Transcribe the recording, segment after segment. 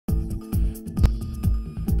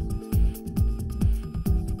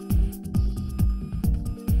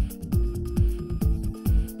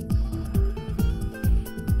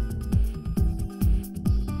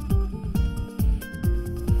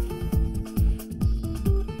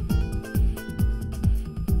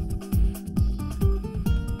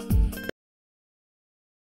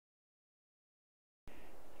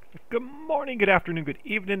Good morning, good afternoon, good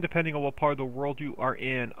evening, depending on what part of the world you are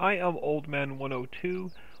in. I am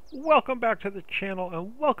OldMan102. Welcome back to the channel,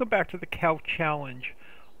 and welcome back to the Cow Challenge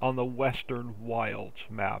on the Western Wilds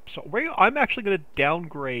map. So I'm actually going to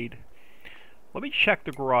downgrade. Let me check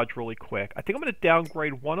the garage really quick. I think I'm going to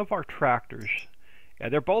downgrade one of our tractors. Yeah,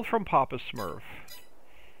 they're both from Papa Smurf.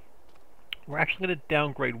 We're actually going to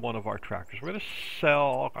downgrade one of our tractors. We're going to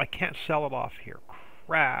sell. I can't sell it off here.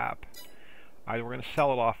 Crap. Alright, we're going to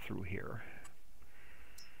sell it off through here.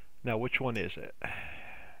 Now, which one is it?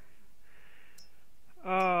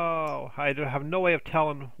 Oh, I have no way of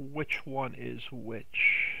telling which one is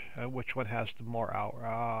which. And which one has the more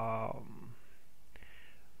hour.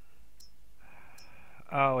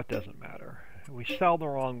 Oh, it doesn't matter. If we sell the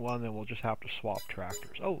wrong one, then we'll just have to swap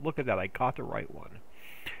tractors. Oh, look at that. I got the right one.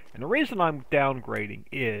 And the reason I'm downgrading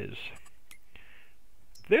is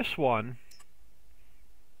this one,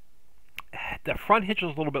 the front hitch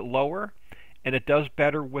is a little bit lower, and it does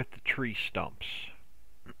better with the tree stumps.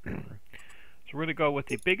 So we're going to go with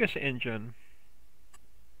the biggest engine.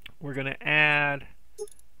 We're going to add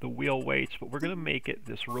the wheel weights, but we're going to make it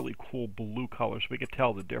this really cool blue color so we can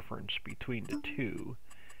tell the difference between the two.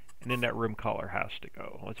 And then that rim color has to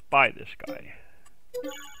go. Let's buy this guy.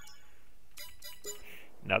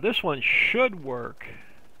 Now this one should work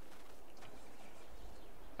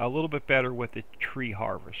a little bit better with the tree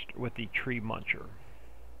harvest, with the tree muncher.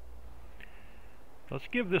 Let's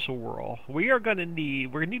give this a whirl. We're going to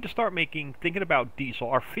need to start thinking about diesel.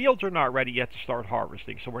 Our fields are not ready yet to start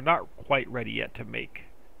harvesting, so we're not quite ready yet to make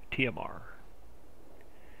TMR.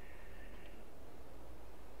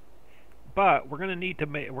 But we're going to need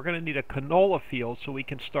a canola field so we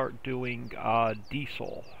can start doing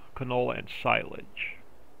diesel, canola and silage.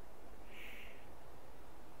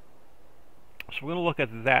 So we're going to look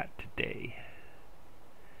at that today.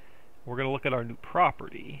 We're going to look at our new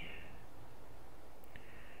property.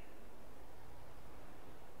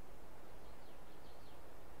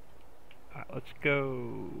 Alright, let's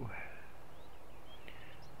go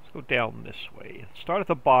down this way. Let's start at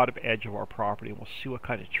the bottom edge of our property and we'll see what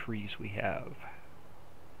kind of trees we have.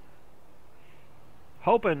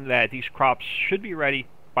 Hoping that these crops should be ready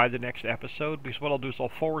by the next episode, because what I'll do is I'll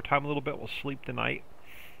forward time a little bit, we'll sleep tonight.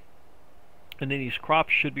 And then these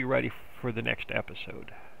crops should be ready for the next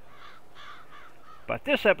episode. But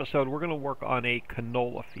this episode, we're going to work on a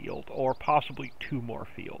canola field, or possibly 2 more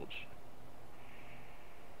fields.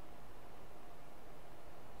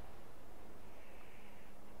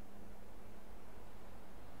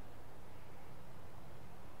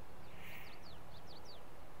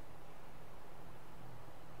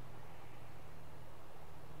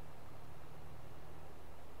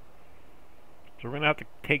 So we're going to have to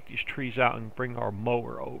take these trees out and bring our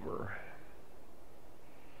mower over.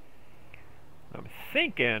 I'm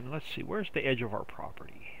thinking, let's see, where's the edge of our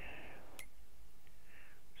property?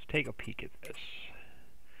 Let's take a peek at this.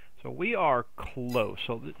 So we are close.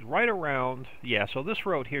 So right around, yeah, so this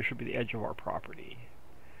road here should be the edge of our property.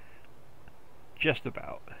 Just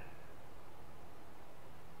about.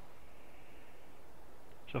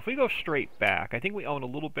 So if we go straight back, I think we own a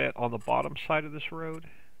little bit on the bottom side of this road.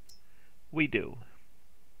 We do.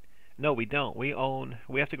 No, we don't. We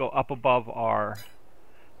have to go up above our...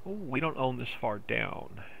 Oh, we don't own this far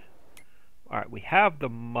down. Alright, we have the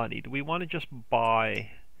money. Do we want to just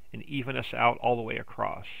buy and even us out all the way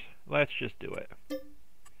across? Let's just do it.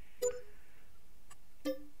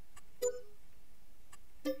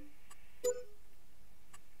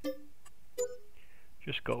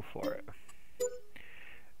 Just go for it.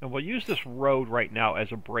 And we'll use this road right now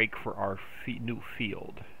as a break for our new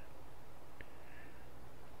field.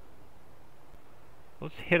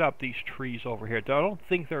 Let's hit up these trees over here. I don't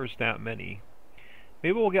think there's that many.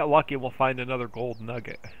 Maybe we'll get lucky and we'll find another gold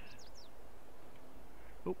nugget.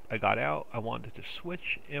 Oop, I got out. I wanted to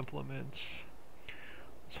switch implements.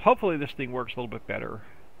 So hopefully this thing works a little bit better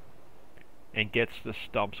and gets the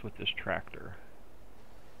stumps with this tractor.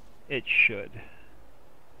 It should.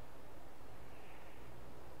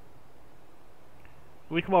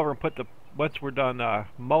 We come over and put the... Once we're done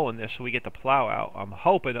mowing this, so we get the plow out, I'm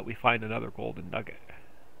hoping that we find another golden nugget.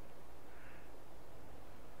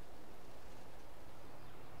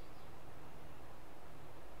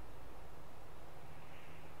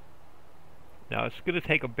 Now it's going to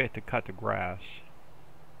take a bit to cut the grass.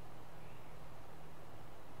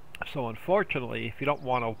 So unfortunately, if you don't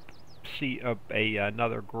want to see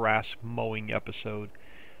another grass mowing episode,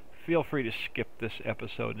 feel free to skip this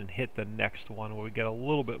episode and hit the next one where we get a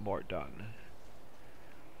little bit more done.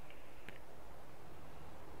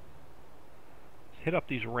 Let's hit up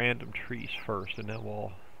these random trees first, and then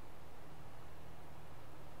we'll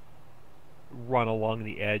run along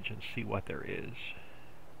the edge and see what there is.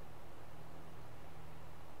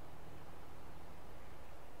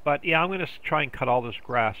 But yeah, I'm going to try and cut all this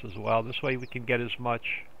grass as well. This way we can get as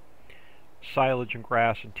much silage and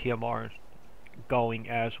grass and TMR going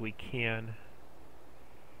as we can.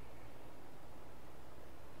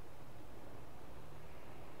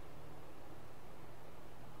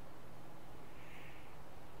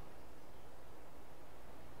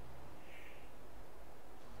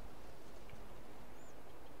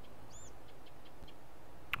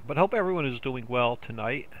 But hope everyone is doing well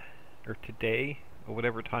tonight, or today, or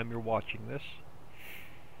whatever time you're watching this.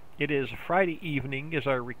 It is Friday evening as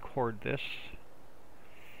I record this.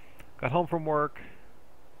 Got home from work,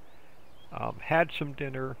 had some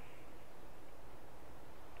dinner,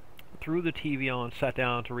 threw the TV on, sat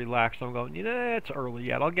down to relax. I'm going, you know, it's early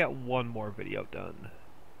yet. I'll get one more video done.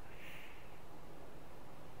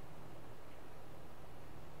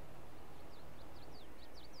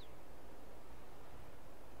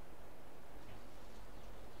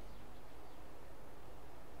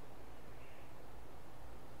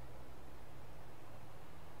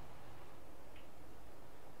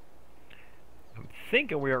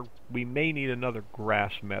 Thinking we may need another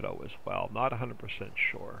grass meadow as well. Not 100%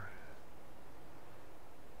 sure.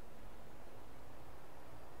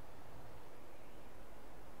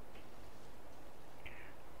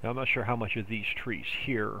 Now, I'm not sure how much of these trees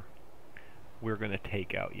here we're going to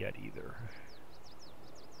take out yet either.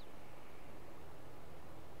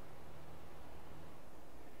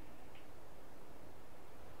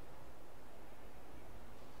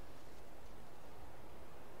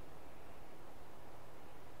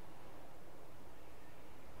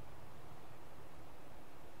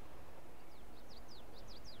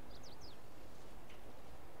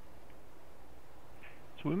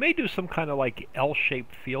 So we may do some kind of like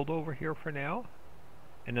L-shaped field over here for now,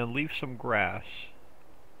 and then leave some grass.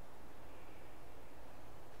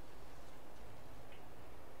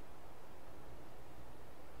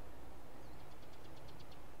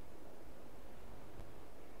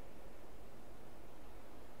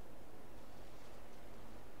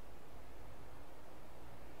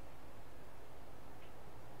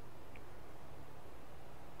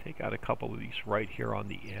 Take out a couple of these right here on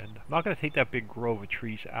the end. I'm not going to take that big grove of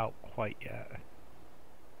trees out quite yet.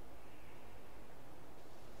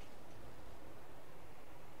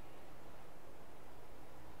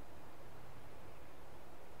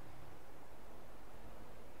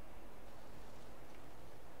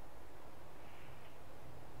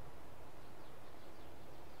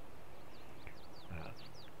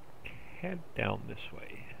 Head down this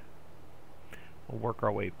way. We'll work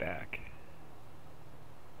our way back.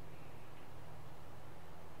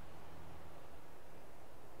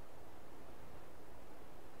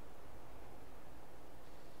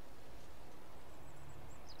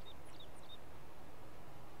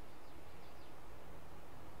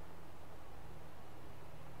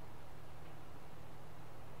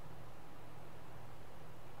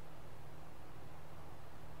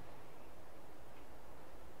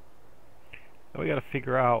 We got to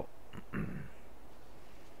figure out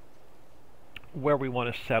where we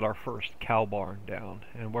want to set our first cow barn down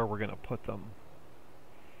and where we're going to put them.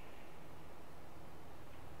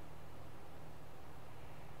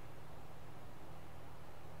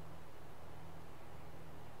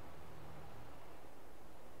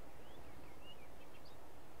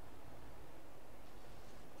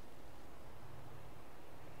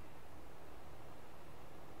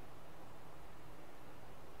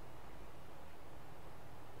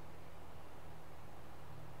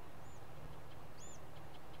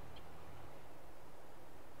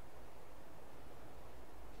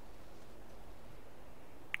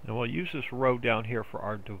 And we'll use this road down here for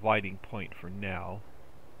our dividing point for now.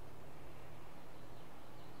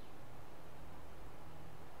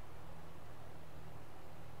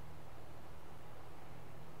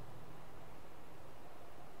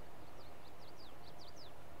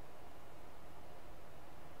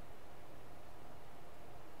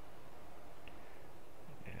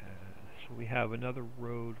 So we have another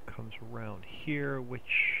road comes around here, which...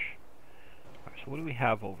 Alright, so what do we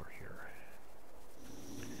have over here?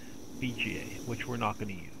 BGA, which we're not going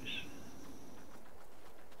to use.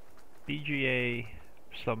 BGA,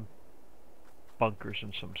 some bunkers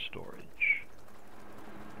and some storage.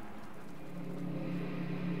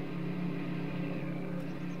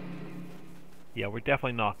 Yeah, we're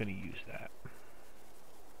definitely not going to use that.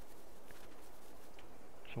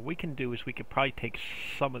 So what we can do is we could probably take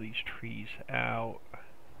some of these trees out,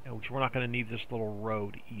 which we're not going to need this little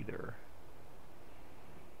road either.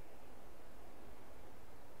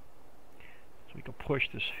 So we can push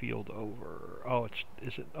this field over. Oh,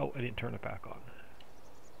 is it? Oh, I didn't turn it back on.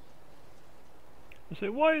 I say,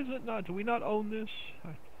 why is it not? Do we not own this?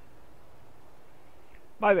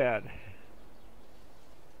 My bad.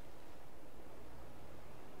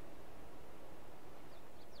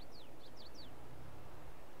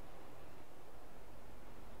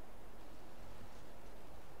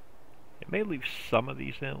 It may leave some of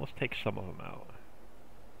these in. Let's take some of them out.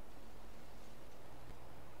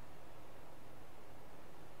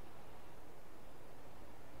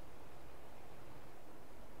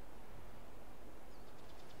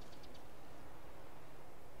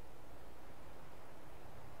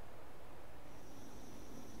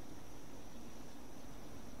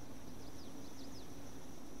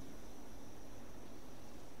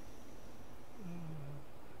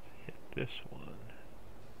 Hit this one.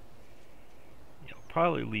 Yeah, I'll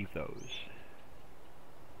probably leave those.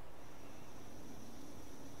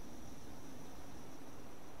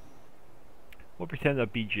 We'll pretend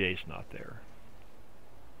that BJ's not there.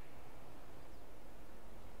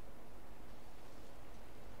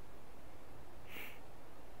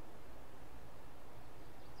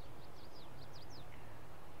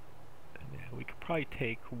 And then we could probably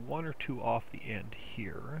take one or two off the end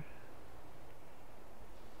here.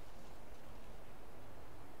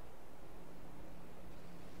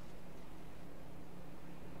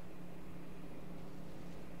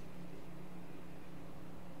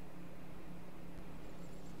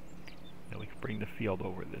 Bring the field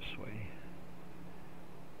over this way.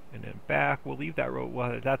 And then back, we'll leave that row,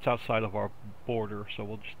 well, that's outside of our border, so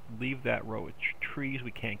we'll just leave that row with trees.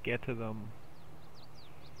 We can't get to them.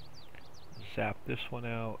 Zap this one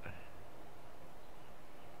out.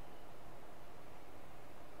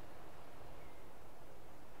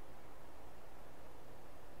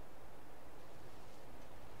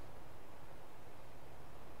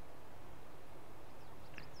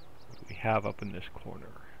 What do we have up in this corner?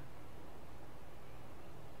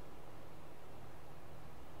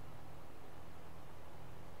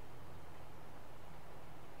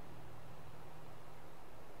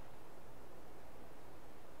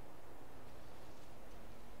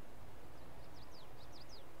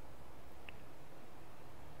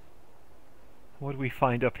 What do we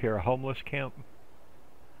find up here? A homeless camp?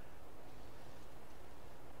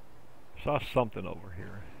 Saw something over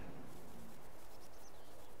here.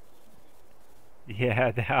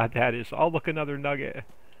 Yeah, that is. Oh, look, another nugget.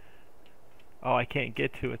 Oh, I can't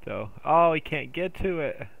get to it, though. Oh, I can't get to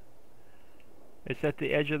it. It's at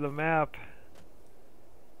the edge of the map.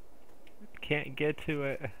 Can't get to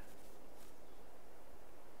it.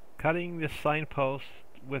 Cutting this signpost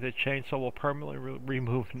with a chainsaw will permanently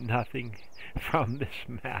remove nothing from this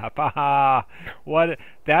map. Aha! What?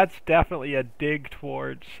 That's definitely a dig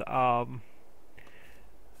towards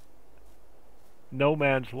no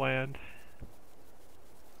man's land.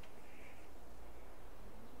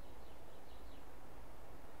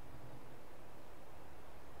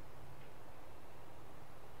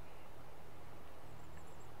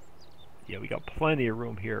 Yeah, we got plenty of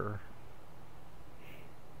room here.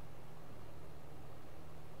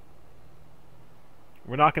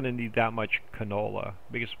 We're not going to need that much canola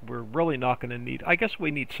because we're really not going to need, I guess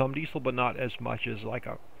we need some diesel, but not as much as like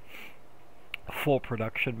a full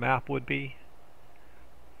production map would be.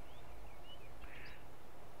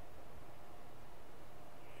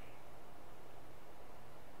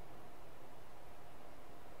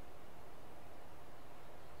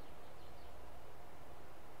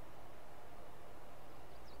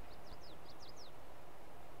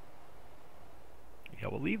 Yeah,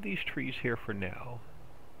 we'll leave these trees here for now.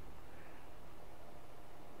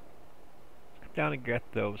 Down and get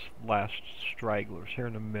those last stragglers here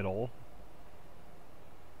in the middle.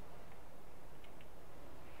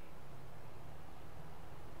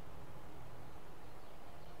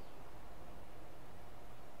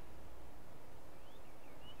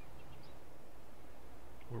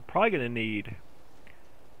 We're probably going to need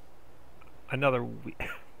another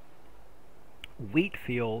wheat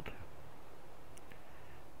field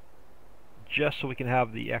just so we can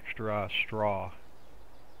have the extra straw.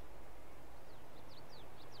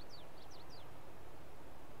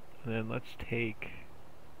 And then let's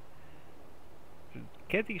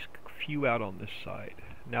get these few out on this side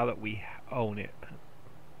now that we own it.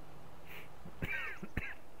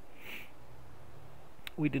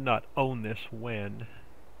 We did not own this when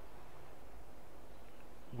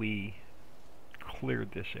we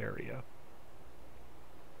cleared this area.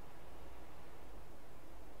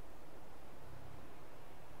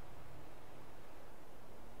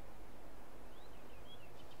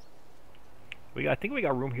 I think we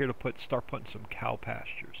got room here to start putting some cow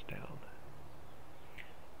pastures down.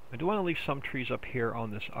 I do want to leave some trees up here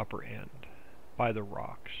on this upper end by the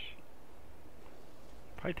rocks.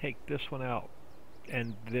 Probably take this one out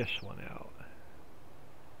and this one out.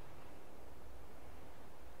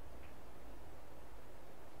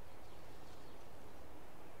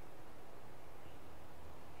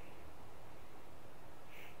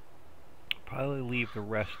 Probably leave the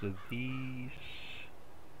rest of these.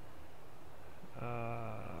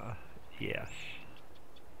 Yes.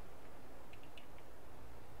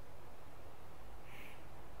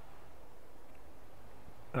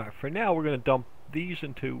 Alright, for now we're going to dump these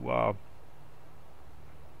into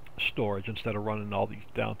storage instead of running all these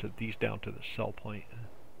down to the sell point.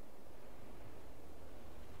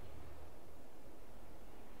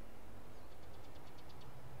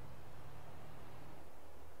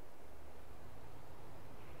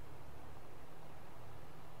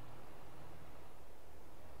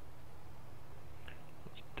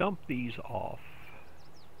 Let's dump these off.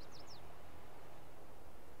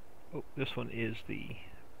 Oh, this one is the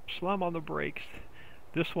slam on the brakes.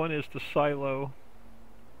 This one is the silo.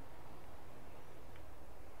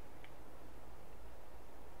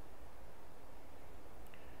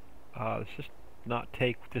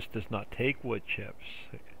 This does not take wood chips.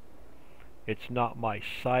 It's not my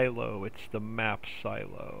silo, it's the map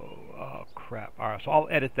silo. Oh crap. Alright, so I'll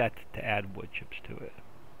edit that to add wood chips to it.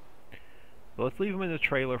 So let's leave them in the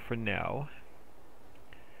trailer for now.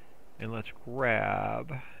 And let's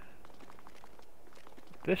grab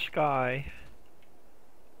this guy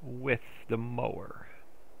with the mower.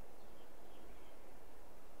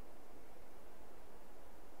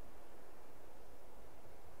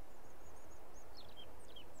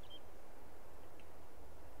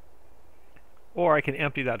 Or I can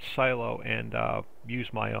empty that silo and use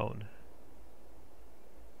my own.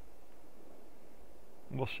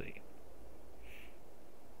 We'll see.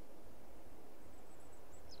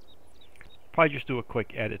 Probably just do a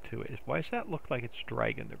quick edit to it. Why does that look like it's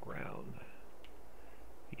dragging the ground?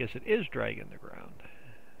 Because it is dragging the ground.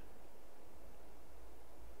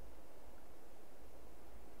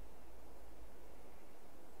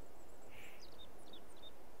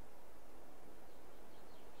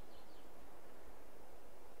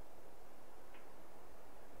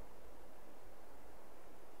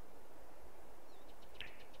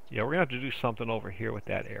 Yeah, we're going to have to do something over here with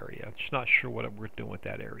that area. I'm just not sure what we're doing with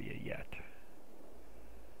that area yet.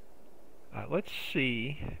 Let's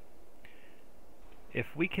see if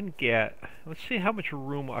we can get... Let's see how much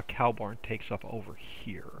room a cow barn takes up over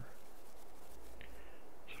here.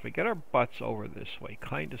 So if we get our butts over this way,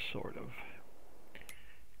 kind of, sort of,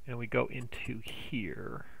 and we go into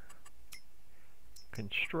here,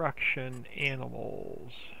 construction,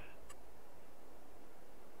 animals...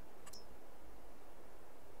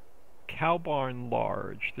 Cow barn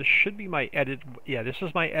large. This should be my edited... Yeah, this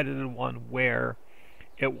is my edited one where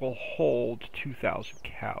it will hold 2,000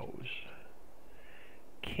 cows.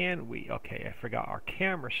 Can we... Okay, I forgot. Our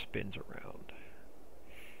camera spins around.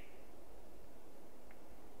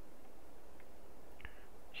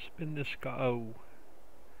 Spin this guy...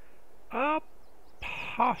 Oh.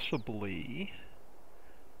 Possibly.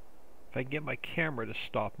 If I can get my camera to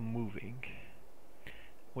stop moving.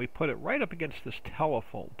 We put it right up against this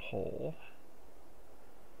telephone pole.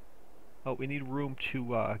 Oh, we need room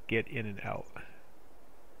to get in and out.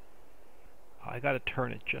 I gotta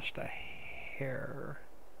turn it just a hair.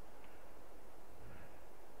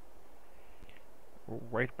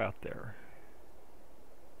 Right about there.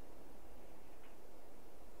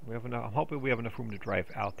 We have enough, I'm hoping we have enough room to drive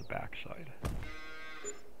out the backside.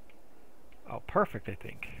 Oh, perfect, I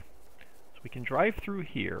think. So we can drive through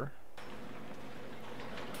here.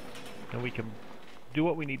 And we can do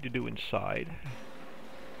what we need to do inside.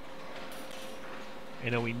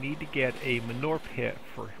 And then we need to get a manure pit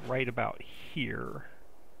for right about here.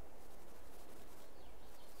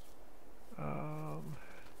 Or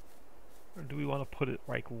do we want to put it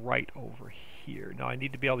like right over here? No, I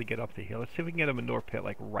need to be able to get up to here. Let's see if we can get a manure pit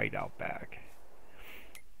like right out back.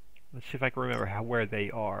 Let's see if I can remember where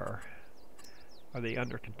they are. Are they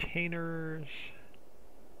under containers?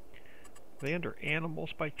 Are they under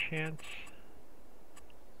animals by chance?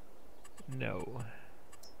 No.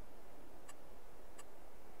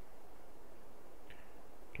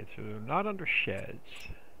 Okay, so they're not under sheds.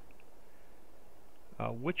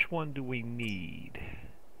 Which one do we need?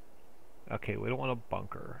 Okay, we don't want a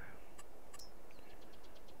bunker.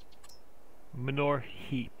 Manure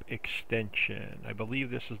heap extension. I believe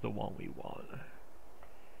this is the one we want.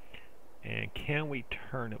 And can we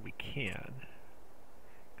turn it? We can.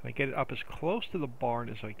 Can I get it up as close to the barn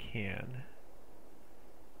as I can?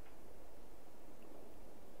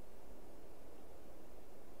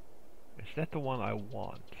 Is that the one I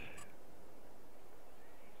want?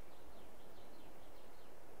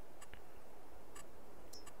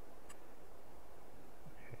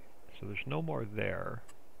 Okay, so there's no more there.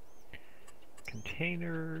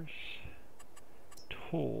 Containers,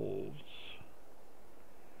 tools,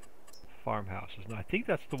 farmhouses. Now I think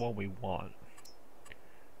that's the one we want.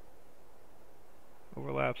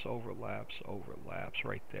 Overlaps, overlaps, overlaps,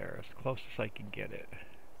 right there. As close as I can get it.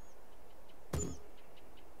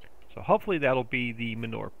 So hopefully that'll be the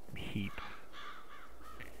manure heap.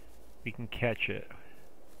 We can catch it.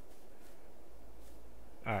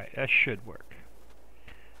 Alright, that should work.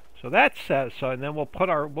 So that says so, and then we'll put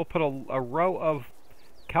a row of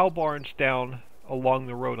cow barns down along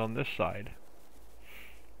the road on this side.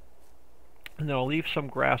 And then I'll leave some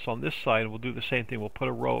grass on this side, and we'll do the same thing. We'll put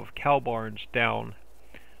a row of cow barns down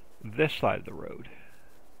this side of the road.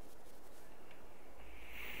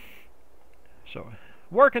 So,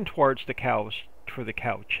 working towards the cows for the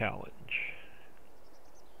cow challenge.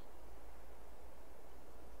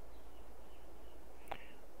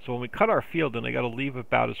 So when we cut our field, then I got to leave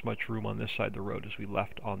about as much room on this side of the road as we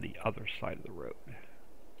left on the other side of the road.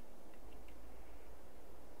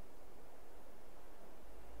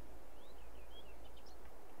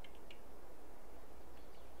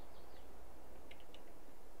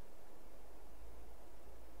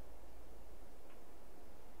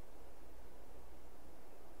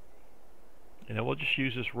 And then we'll just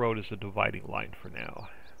use this road as a dividing line for now.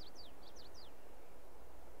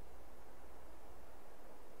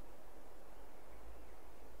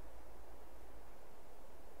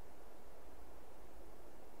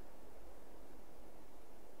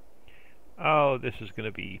 Oh, this is going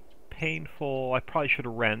to be painful. I probably should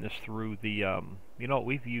have ran this through the, you know,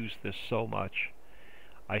 we've used this so much.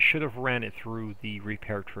 I should have ran it through the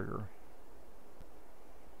repair trigger.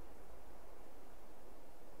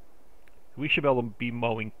 We should be able to be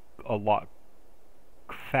mowing a lot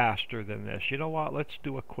faster than this. You know what? Let's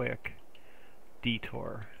do a quick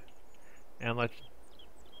detour. And let's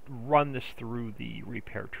run this through the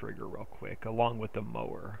repair trigger real quick, along with the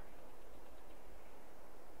mower.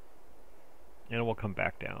 And we'll come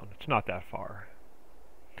back down. It's not that far.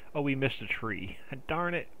 Oh, we missed a tree.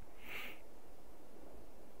 Darn it.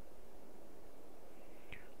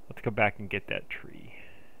 Let's go back and get that tree.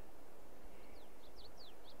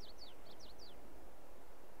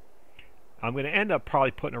 I'm going to end up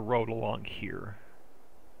probably putting a road along here.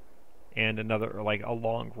 And another, like,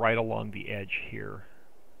 right along the edge here.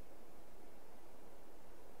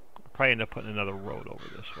 I'll probably end up putting another road over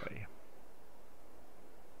this way.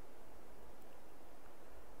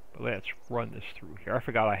 But let's run this through here. I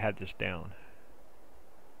forgot I had this down.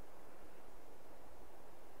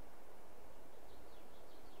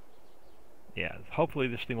 Yeah, hopefully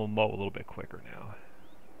this thing will mow a little bit quicker now.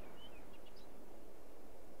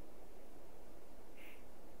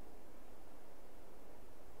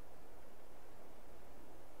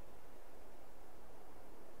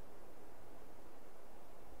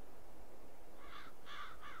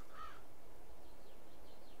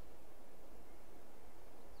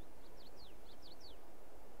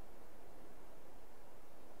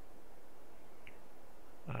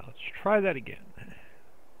 Let's try that again.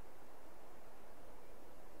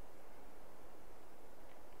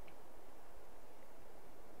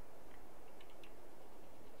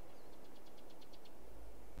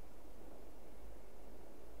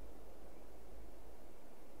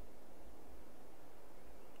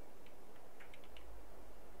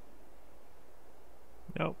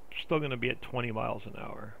 Nope, still going to be at 20 miles an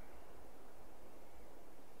hour.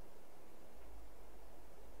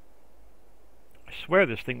 I swear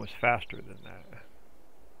this thing was faster than that.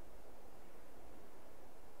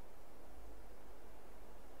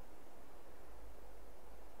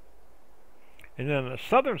 And then on the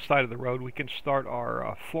southern side of the road, we can start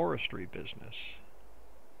our forestry business.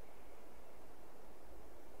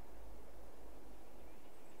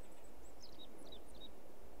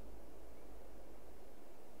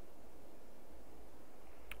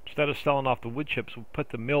 Instead of selling off the wood chips, we'll put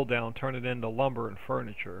the mill down, turn it into lumber and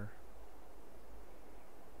furniture.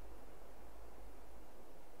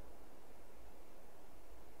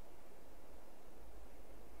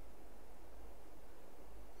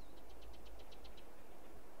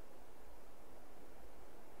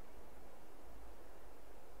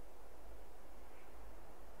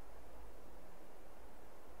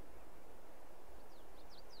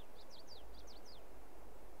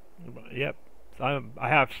 Yep. I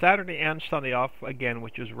have Saturday and Sunday off again,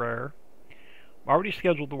 which is rare. I'm already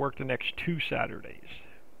scheduled to work the next 2 Saturdays.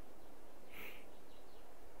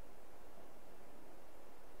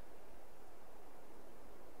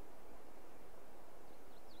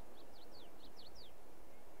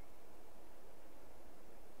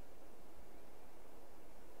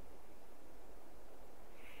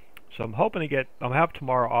 So I'm hoping to get, I'll have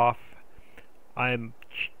tomorrow off. I'm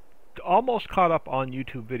almost caught up on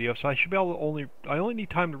YouTube videos, so I should be able to I only need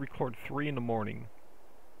time to record 3 in the morning.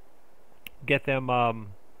 Get them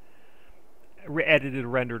edited,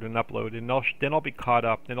 rendered, and uploaded, and then I'll be caught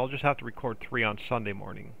up. Then I'll just have to record 3 on Sunday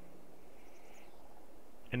morning.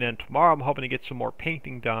 And then tomorrow I'm hoping to get some more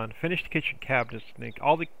painting done, finish the kitchen cabinets, and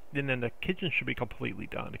then the kitchen should be completely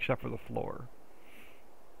done, except for the floor.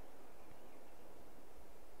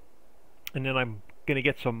 And then I'm going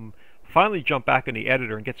to finally jump back in the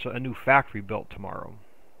editor and get a new factory built tomorrow.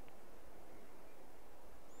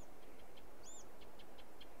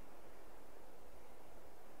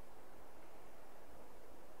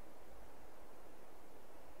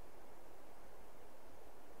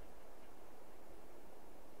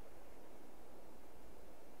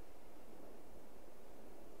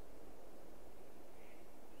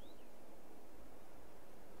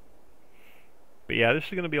 But yeah, this is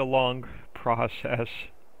going to be a long process.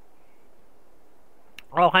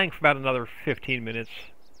 I'll hang for about another 15 minutes,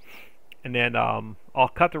 and then I'll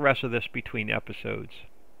cut the rest of this between episodes.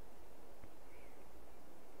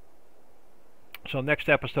 So next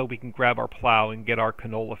episode we can grab our plow and get our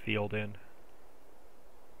canola field in.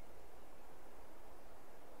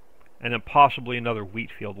 And then possibly another wheat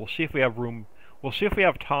field. We'll see if we have room. We'll see if we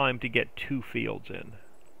have time to get 2 fields in.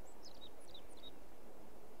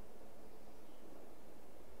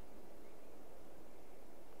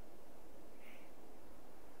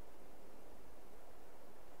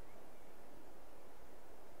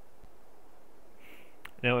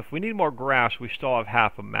 Now, if we need more grass, we still have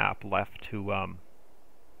half a map left to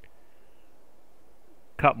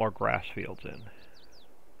cut more grass fields in.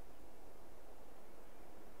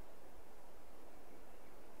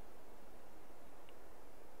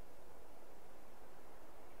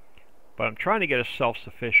 But I'm trying to get us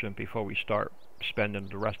self-sufficient before we start spending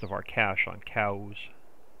the rest of our cash on cows.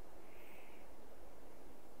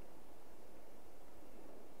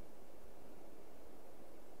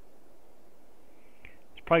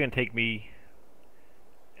 Probably going to take me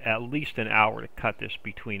at least an hour to cut this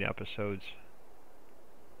between episodes.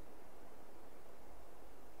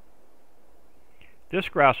 This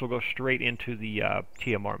grass will go straight into the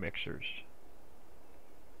TMR mixers.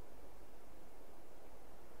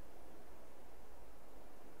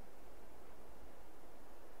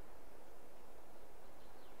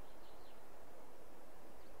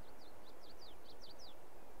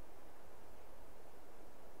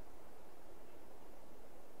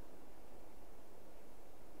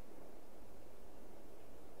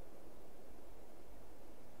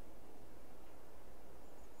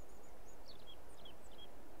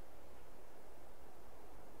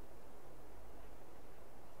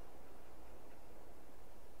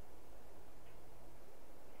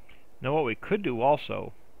 Now what we could do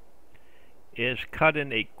also is cut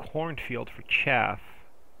in a cornfield for chaff.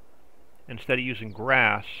 Instead of using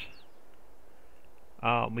grass,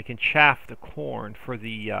 we can chaff the corn for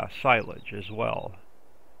the silage as well.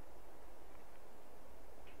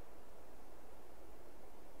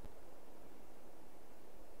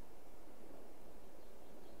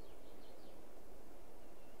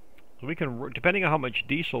 So we can, depending on how much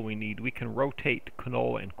diesel we need, we can rotate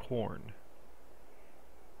canola and corn.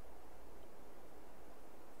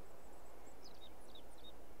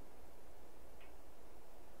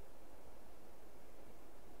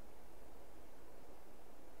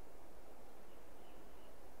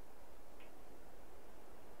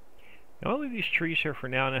 Now, I'll leave these trees here for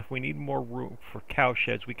now, and if we need more room for cow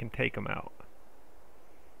sheds, we can take them out.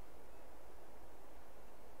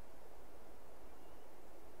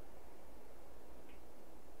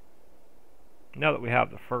 Now that we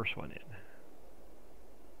have the first one in.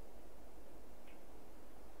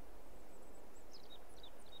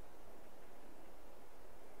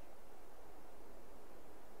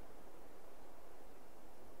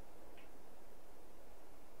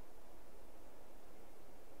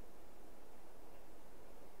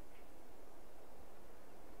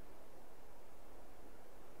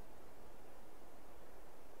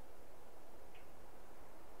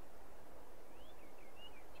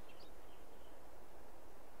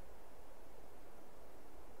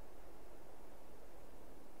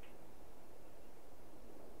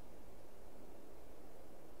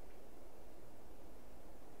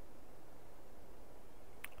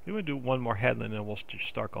 We're going to do one more headland and we'll just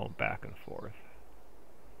start going back and forth.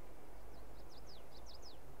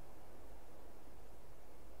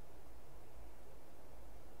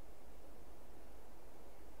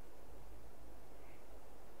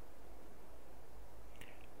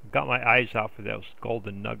 Got my eyes out for those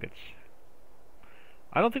golden nuggets.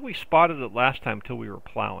 I don't think we spotted it last time till we were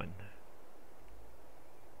plowing.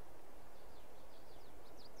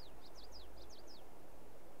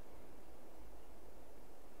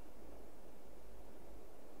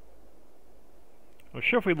 I'm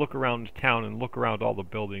sure if we look around town and look around all the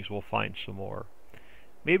buildings, we'll find some more.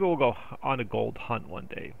 Maybe we'll go on a gold hunt one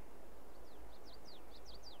day.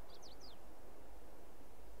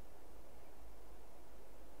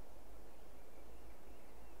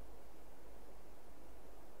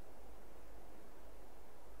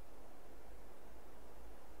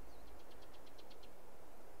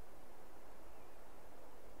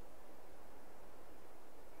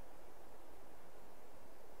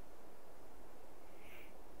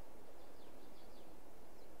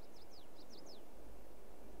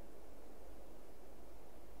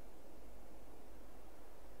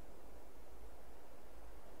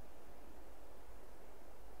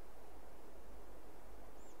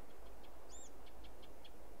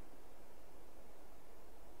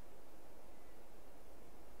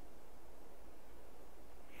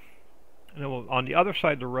 And then on the other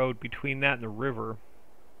side of the road, between that and the river,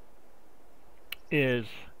 is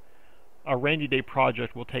a rainy day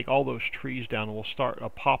project. We'll take all those trees down and we'll start a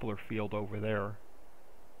poplar field over there.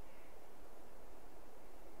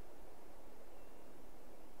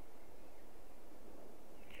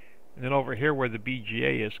 And then over here where the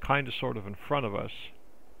BGA is, kind of sort of in front of us,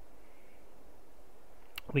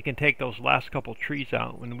 we can take those last couple trees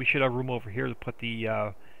out, and we should have room over here to put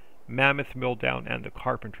the mammoth mill down and the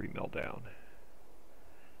carpentry mill down.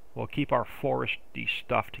 We'll keep our foresty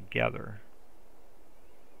stuff together.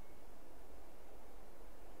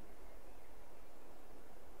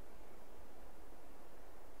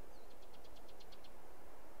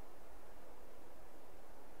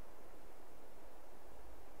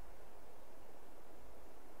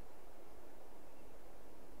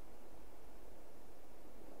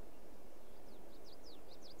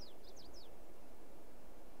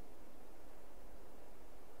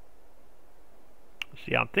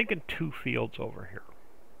 See, I'm thinking 2 fields over here.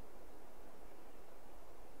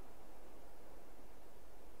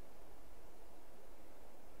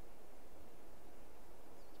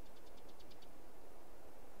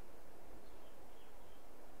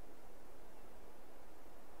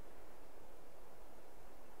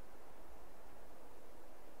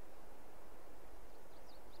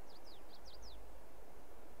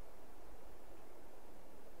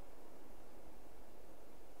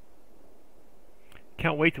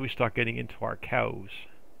 Can't wait till we start getting into our cows.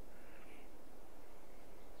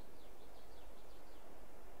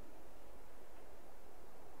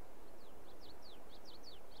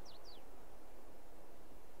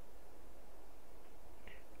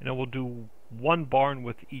 And then we'll do 1 barn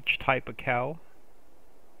with each type of cow.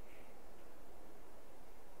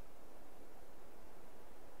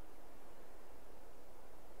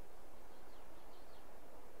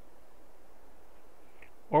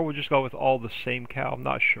 Or we'll just go with all the same cow. I'm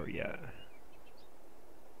not sure yet.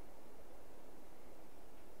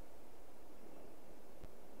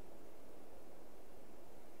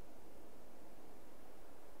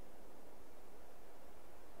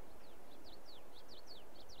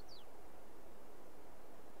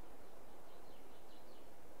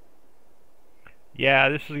 Yeah,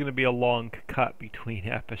 this is going to be a long cut between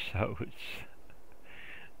episodes.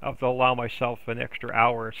 I'll have to allow myself an extra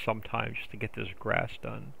hour sometimes just to get this grass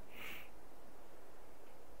done.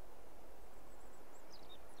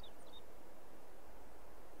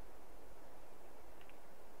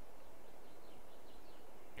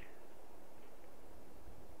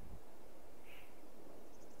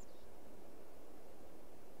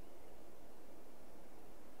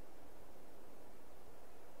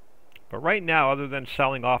 But right now, other than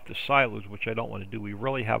selling off the silos, which I don't want to do, we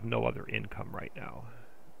really have no other income right now.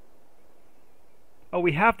 Oh,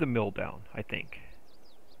 we have the mill down, I think.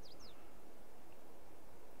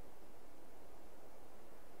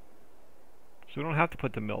 So we don't have to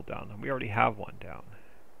put the mill down. We already have one down.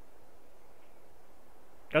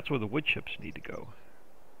 That's where the wood chips need to go.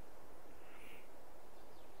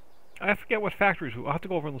 I forget what factories. I'll have to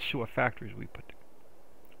go over and see what factories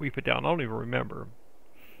we put down. I don't even remember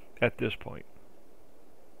at this point.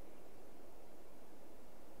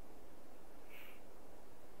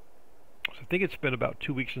 So I think it's been about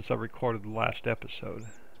 2 weeks since I recorded the last episode.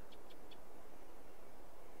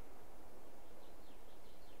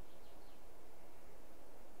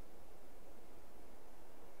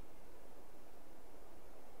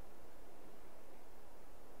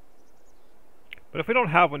 But if we don't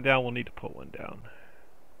have one down, we'll need to put one down.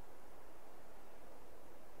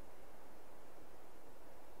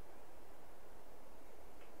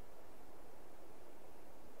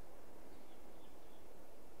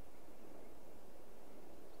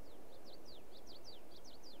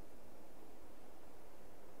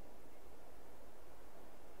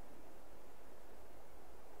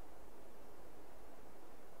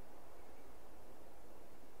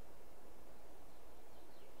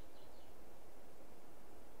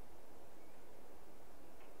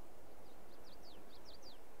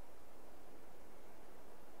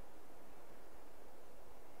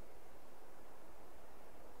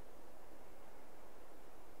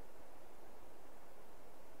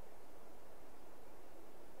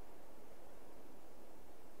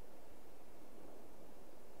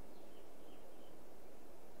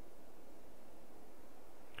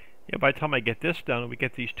 Yeah, by the time I get this done and we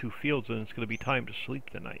get these 2 fields in, it's going to be time to sleep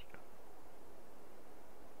tonight.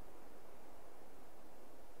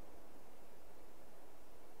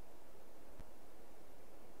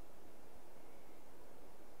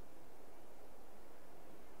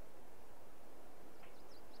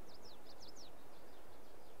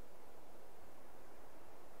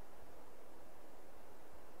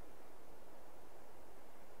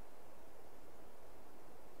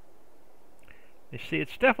 You see,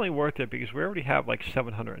 it's definitely worth it because we already have like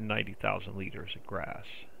 790,000 liters of grass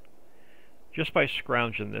just by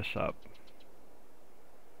scrounging this up.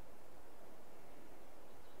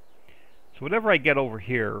 So whatever I get over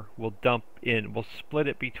here, we'll dump in. We'll split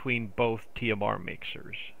it between both TMR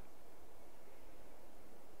mixers.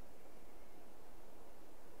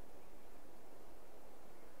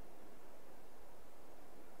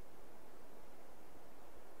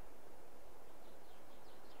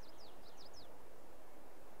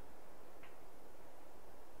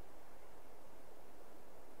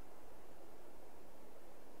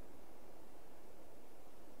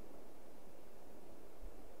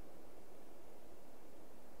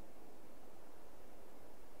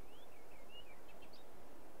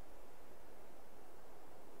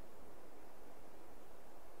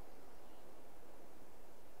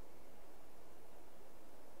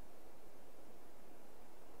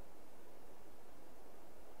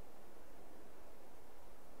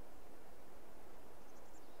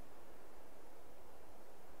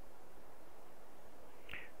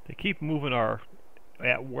 They keep moving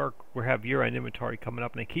at work, we have year-end inventory coming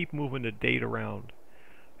up, and they keep moving the date around.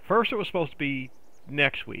 First it was supposed to be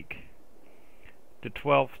next week, the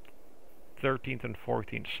 12th, 13th, and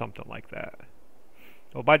 14th, something like that.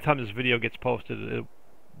 Well, by the time this video gets posted, it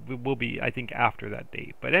will be, I think, after that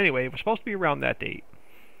date. But anyway, it was supposed to be around that date.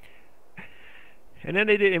 And then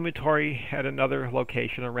they did inventory at another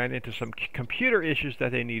location and ran into some computer issues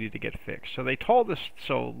that they needed to get fixed. So they told us,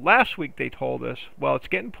 so last week they told us, well, it's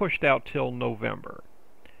getting pushed out till November,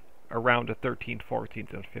 around the 13th,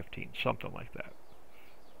 14th, and 15th, something like that.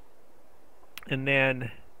 And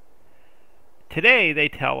then today they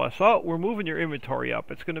tell us, oh, we're moving your inventory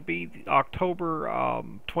up. It's going to be October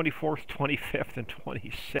 24th, 25th, and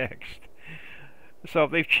 26th. So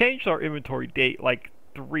they've changed our inventory date like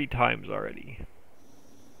 3 times already.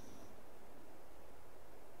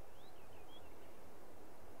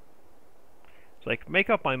 It's like, make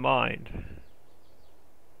up my mind.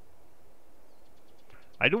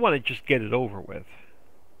 I do want to just get it over with.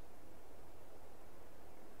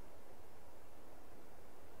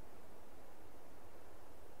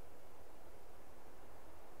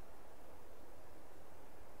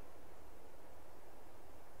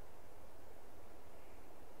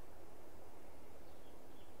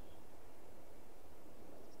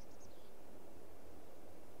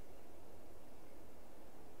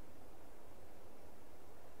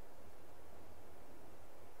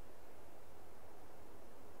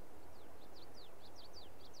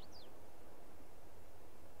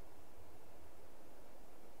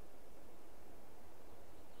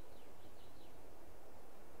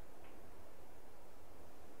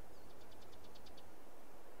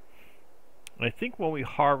 I think when we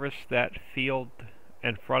harvest that field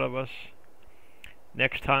in front of us,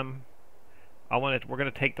 next time, we're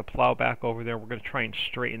going to take the plow back over there. We're going to try and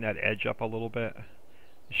straighten that edge up a little bit.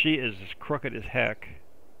 She is as crooked as heck.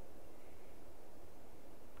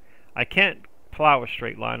 I can't plow a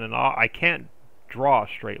straight line, and I can't draw a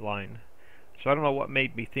straight line. So I don't know what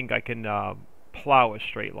made me think I can plow a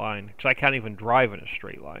straight line, because I can't even drive in a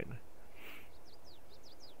straight line.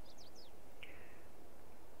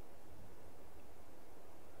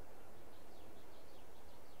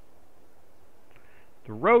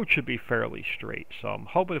 The road should be fairly straight, so I'm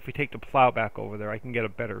hoping if we take the plow back over there, I can get a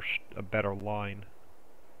better line.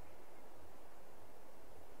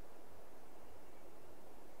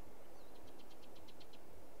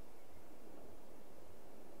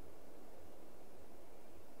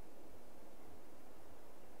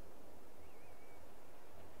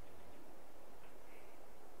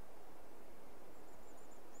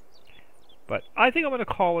 But I think I'm going to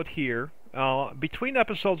call it here. Between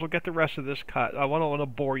episodes, we'll get the rest of this cut. I don't want to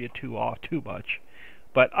bore you too much.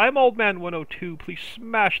 But I'm Old Man 102. Please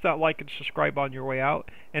smash that like and subscribe on your way out,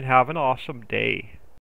 and have an awesome day.